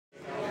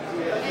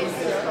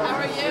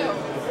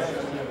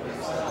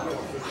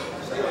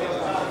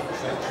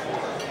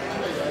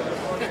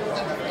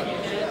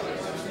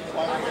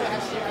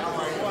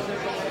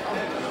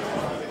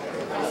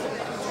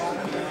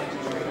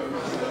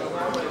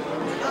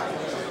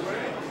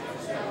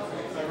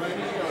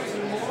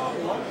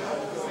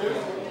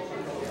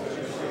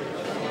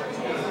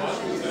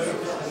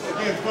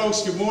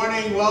folks, good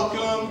morning.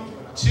 Welcome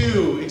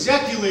to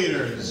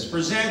ExecuLeaders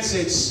presents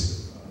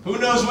its, who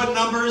knows what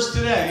numbers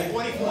today?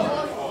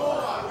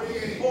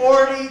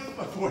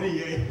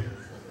 48.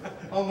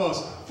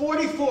 Almost.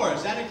 44.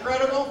 Is that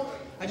incredible?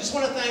 I just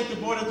want to thank the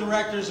board of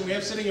directors, and we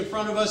have sitting in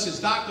front of us is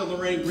Dr.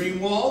 Lorraine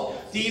Greenwald,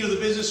 Dean of the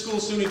Business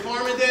School, SUNY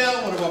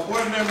Farmingdale, one of our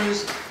board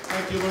members.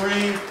 Thank you,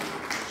 Lorraine.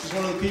 She's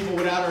one of the people,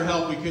 without her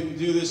help, we couldn't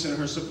do this, and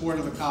her support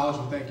of the college,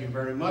 we thank you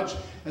very much.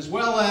 As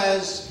well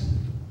as,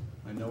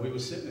 I know he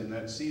was sitting in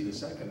that seat a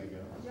second ago.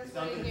 Just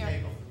under the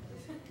table.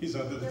 He's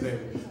under the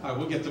table. All right,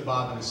 we'll get to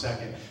Bob in a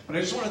second. But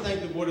I just want to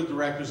thank the board of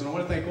directors, and I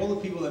want to thank all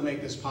the people that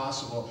make this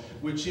possible,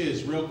 which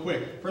is, real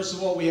quick, first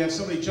of all, we have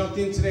somebody jumped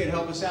in today to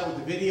help us out with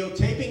the video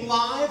taping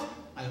live.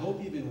 I hope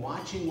you've been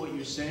watching what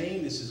you're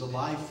saying. This is a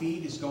live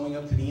feed. It's going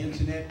up to the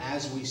internet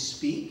as we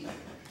speak.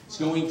 It's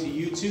going to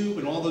YouTube,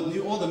 and all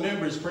the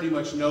members pretty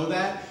much know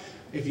that.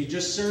 If you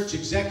just search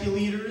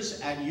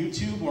ExecuLeaders at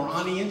YouTube or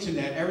on the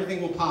internet,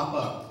 everything will pop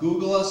up.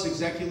 Google us,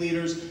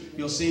 ExecuLeaders.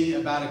 You'll see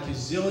about a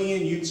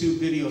gazillion YouTube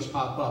videos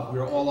pop up.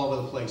 We're all over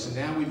the place, and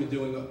now we've been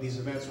doing these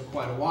events for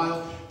quite a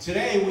while.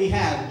 Today we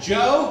have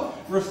Joe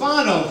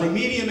Rafano from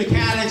Media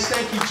Mechanics.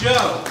 Thank you,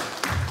 Joe.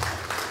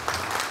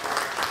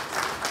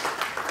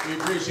 We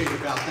appreciate it,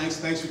 Val.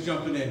 Thanks for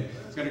jumping in.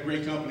 It's got a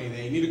great company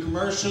there. You need a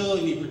commercial,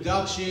 you need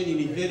production, you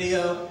need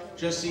video.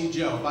 Just see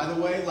Joe. By the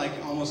way, like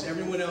almost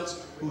everyone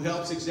else who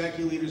helps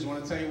ExecuLeaders, I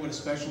want to tell you what a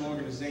special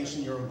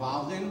organization you're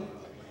involved in.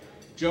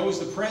 Joe is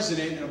the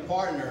president and a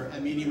partner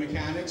at Media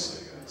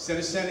Mechanics. Instead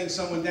of sending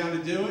someone down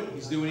to do it,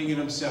 he's doing it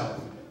himself.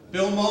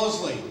 Bill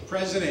Mosley,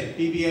 president,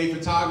 BBA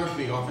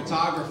Photography, our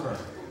photographer.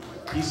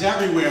 He's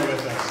everywhere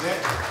with us.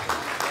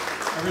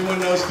 Everyone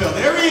knows Bill.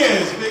 There he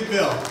is, Big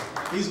Bill.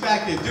 He's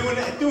back there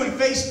doing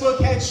Facebook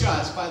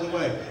headshots, by the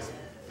way.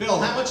 Bill,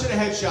 how much are the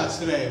headshots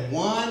today?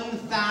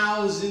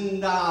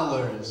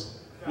 $1,000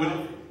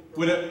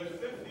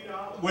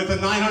 with a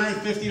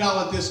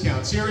 $950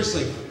 discount.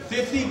 Seriously,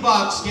 50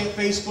 bucks, get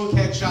Facebook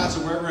headshots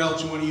or wherever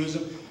else you want to use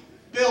them.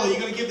 Bill, are you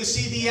going to give the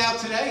CD out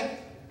today?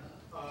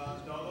 No,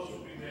 those will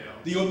be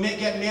mailed. You'll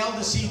get mailed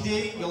the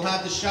CD. You'll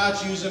have the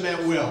shots. Use them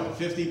at will.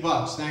 50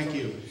 bucks. Thank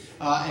you.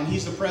 And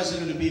he's the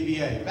president of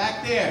BBA.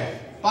 Back there,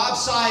 Bob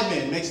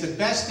Seidman makes the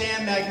best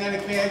damn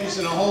magnetic badges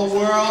in the whole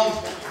world.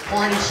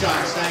 Party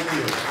shots. Thank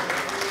you.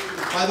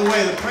 By the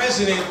way, the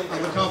president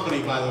of the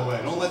company, by the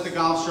way, don't let the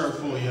golf shirt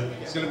fool you.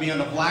 It's going to be on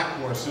the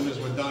blackboard as soon as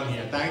we're done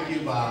here. Thank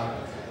you, Bob.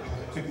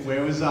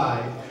 Where was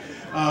I?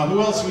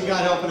 Who else we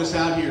got helping us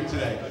out here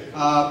today?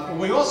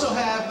 We also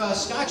have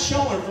Scott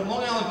Schoen from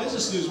Long Island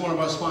Business News, one of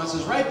our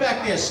sponsors, right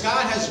back there.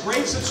 Scott has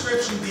great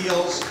subscription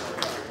deals,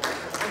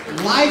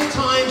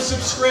 lifetime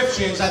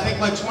subscriptions, I think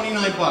like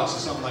 29 bucks or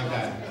something like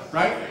that,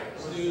 right?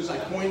 News, I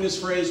coined this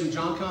phrase when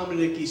John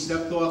Comanicki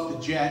stepped off the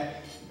jet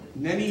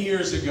many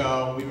years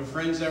ago. We've been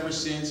friends ever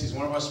since. He's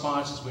one of our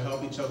sponsors. We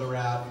help each other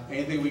out.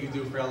 Anything we can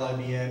do for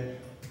LIBN.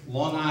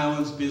 Long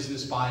Island's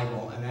business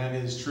Bible, and that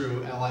is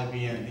true,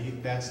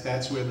 LIBN.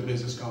 That's where the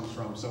business comes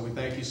from. So we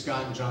thank you,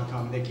 Scott and John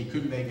Comanicki.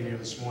 Couldn't make it here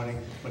this morning,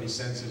 but he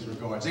sends his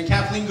regards. And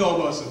Kathleen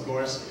Gobos, of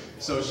course,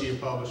 associate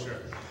publisher.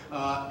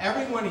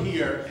 Everyone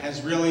here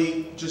has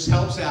really just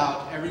helps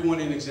out everyone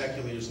in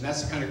ExecuLeaders, and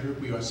that's the kind of group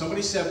we are.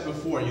 Somebody said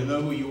before, you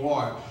know who you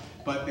are,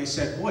 but they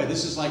said, boy,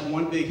 this is like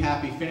one big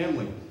happy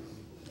family.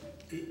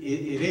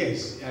 It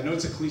is. I know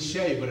it's a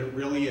cliche, but it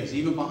really is.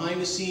 Even behind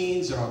the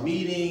scenes, at our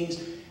meetings,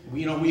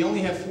 we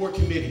only have 4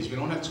 committees. We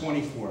don't have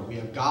 24. We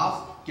have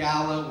golf,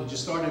 gala, we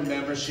just started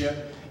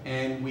membership,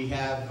 and we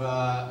have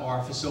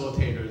our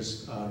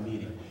facilitators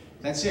meeting.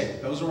 That's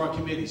it. Those are our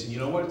committees. And you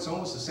know what? It's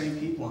almost the same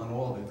people on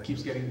all of it. It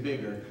keeps getting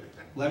bigger.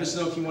 Let us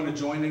know if you want to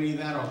join any of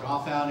that. Our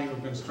golf outing, we're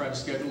going to try to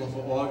schedule it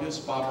for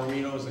August. Bob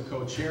Marino is the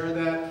co-chair of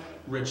that.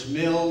 Rich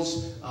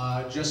Mills,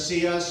 just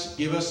see us.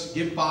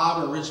 Give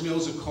Bob or Rich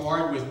Mills a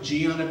card with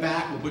G on the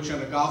back. We'll put you on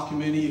the golf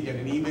committee. You get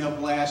an email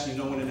blast. You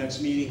know when the next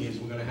meeting is.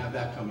 We're going to have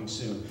that coming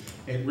soon.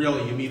 And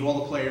really, you meet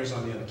all the players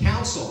on the other.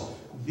 Council.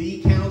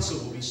 The council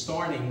will be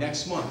starting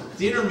next month.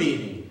 Dinner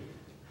meeting.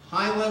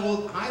 High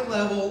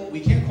level, we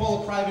can't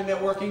call it private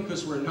networking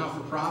because we're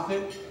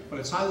not-for-profit, but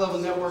it's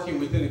high-level networking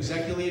within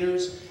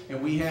ExecuLeaders,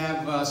 and we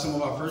have some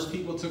of our first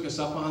people took us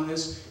up on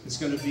this. It's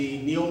going to be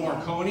Neil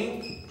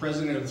Marconi,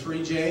 president of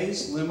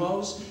 3J's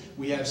Limos.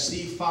 We have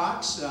Steve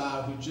Fox,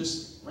 who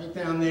just right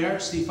down there.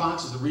 Steve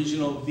Fox is the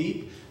regional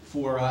VP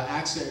for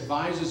AXA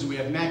Advisors, and we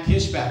have Matt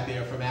Kish back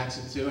there from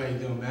AXA too. How you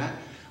doing, Matt?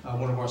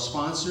 One of our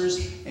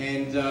sponsors,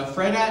 and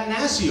Fred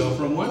Atanasio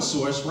from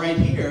OneSource right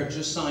here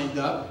just signed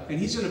up, and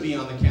he's going to be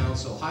on the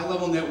council.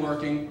 High-level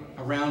networking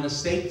around a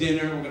state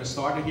dinner. We're going to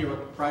start it here at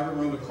a private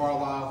room at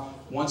Carlisle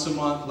once a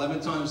month,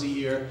 11 times a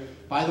year.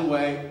 By the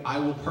way, I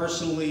will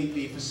personally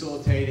be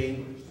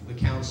facilitating the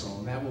council,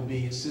 and that will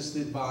be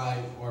assisted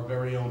by our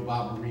very own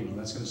Bob Marino.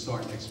 That's going to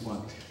start next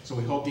month. So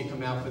we hope you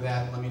come out for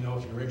that. Let me know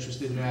if you're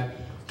interested in that.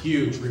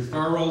 Huge.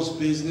 Referrals,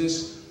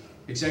 business.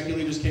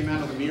 ExecuLeaders came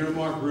out of the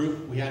Miramar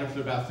Group. We had it for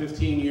about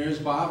 15 years,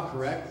 Bob,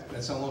 correct?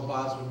 That's how long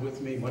Bob's been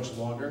with me, much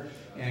longer.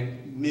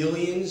 And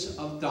millions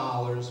of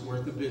dollars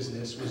worth of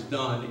business was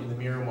done in the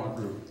Miramar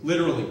Group.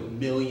 Literally,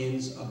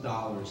 millions of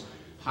dollars.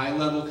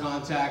 High-level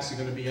contacts are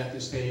going to be at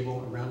this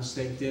table around a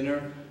steak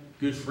dinner.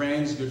 Good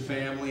friends, good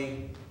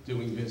family,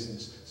 doing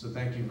business. So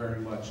thank you very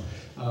much.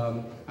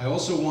 I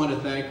also want to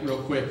thank,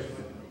 real quick,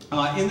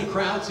 in the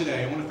crowd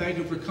today, I want to thank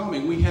you for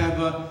coming. We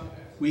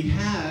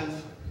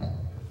have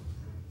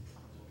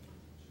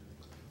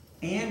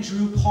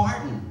Andrew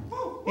Parton.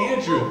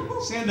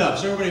 Andrew, stand up,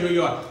 show everybody who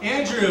you are.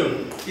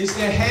 Andrew is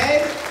the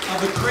head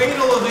of the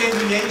Cradle of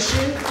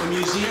Aviation, the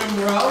Museum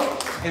Row.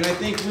 And I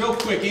think, real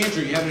quick,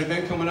 Andrew, you have an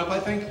event coming up,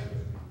 I think?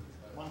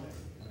 Monday.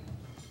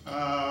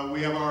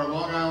 We have our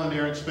Long Island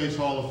Air and Space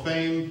Hall of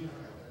Fame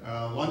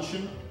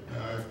luncheon.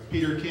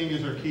 Peter King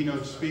is our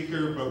keynote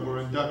speaker, but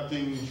we're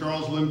inducting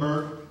Charles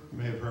Lindbergh. You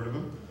may have heard of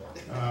him.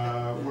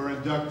 We're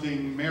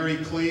inducting Mary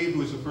Cleave,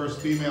 who is the first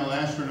female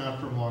astronaut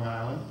from Long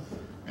Island.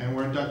 And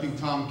we're inducting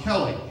Tom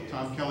Kelly.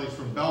 Tom Kelly's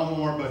from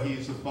Belmore, but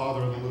he's the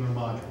father of the lunar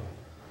module.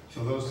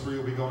 So those three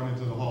will be going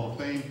into the Hall of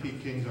Fame.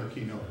 Pete King's our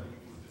keynote.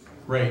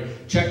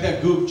 Great. Check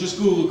that, just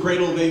Google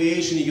Cradle of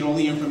Aviation. You get all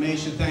the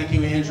information. Thank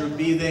you, Andrew.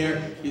 Be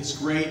there. It's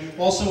great.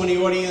 Also in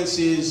the audience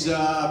is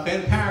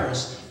Ben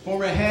Paris,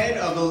 former head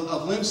of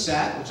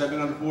LIMSAT, which I've been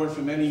on the board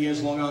for many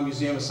years, Long Island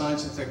Museum of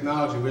Science and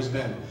Technology. Where's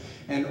Ben?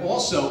 And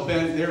also,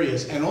 Ben, there he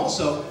is. And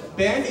also,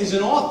 Ben is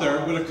an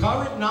author with a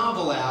current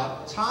novel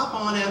out, top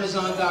on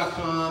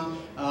Amazon.com.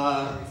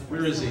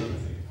 Where is he?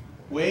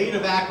 Wade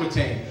of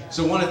Aquitaine.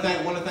 So I want to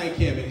thank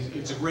him.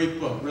 It's a great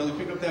book. Really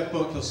pick up that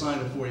book. He'll sign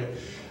it for you.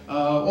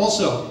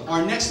 Also,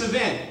 our next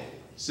event,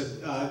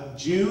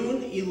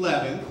 June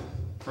 11th,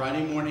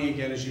 Friday morning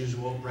again as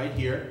usual, right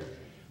here.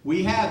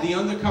 We have the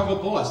undercover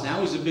boss. Now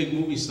he's a big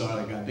movie star,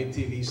 like a big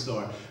TV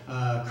star.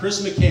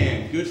 Chris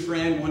McCann, good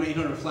friend,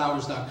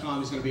 1-800-Flowers.com.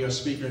 He's going to be our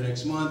speaker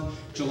next month.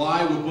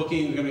 July, we're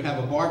going to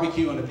have a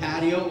barbecue on the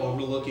patio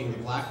overlooking the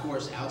Black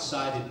Horse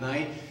outside at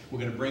night. We're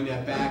going to bring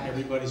that back.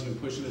 Everybody's been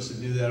pushing us to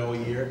do that all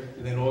year.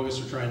 And then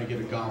August, we're trying to get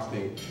a golf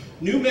date.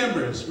 New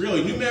members,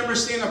 really, new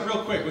members, stand up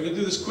real quick. We're going to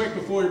do this quick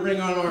before we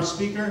bring on our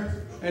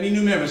speaker. Any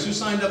new members? Who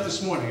signed up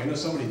this morning? I know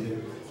somebody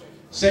did.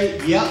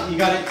 Say, yeah, you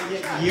gotta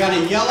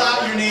yell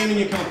out your name and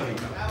your company.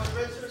 Howard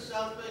Ritzer,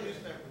 South Bay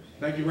Newspapers.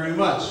 Thank you very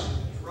much.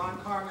 Ron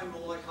Carmen,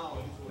 Malloy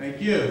College.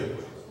 Thank you.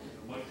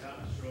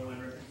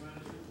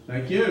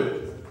 Thank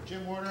you.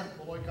 Jim Warner,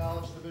 Malloy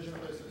College, Division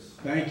of Business.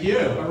 Thank you.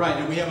 All right,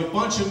 and we have a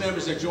bunch of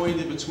members that joined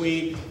in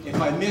between.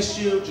 If I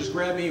missed you, just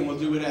grab me and we'll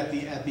do it at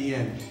the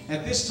end.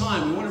 At this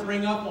time, we want to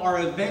bring up our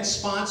event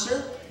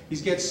sponsor. He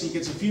gets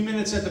a few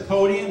minutes at the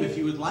podium. If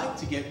you would like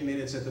to get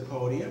minutes at the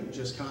podium,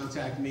 just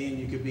contact me and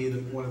you could be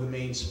one of the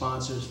main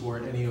sponsors for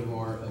any of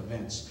our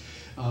events.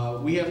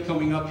 We have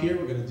coming up here,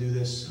 we're going to do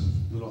this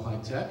a little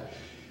high tech.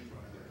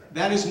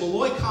 That is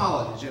Malloy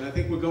College, and I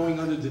think we're going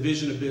under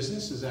Division of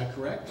Business, is that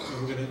correct?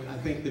 And I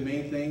think the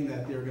main thing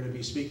that they're going to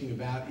be speaking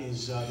about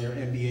is their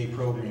MBA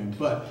program.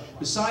 But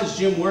besides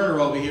Jim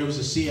Werner over here, who's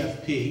a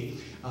CFP,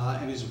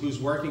 and who's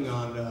working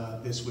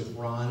on this with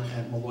Ron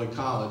at Malloy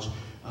College,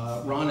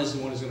 Ron is the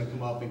one who's going to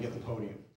come up and get the podium.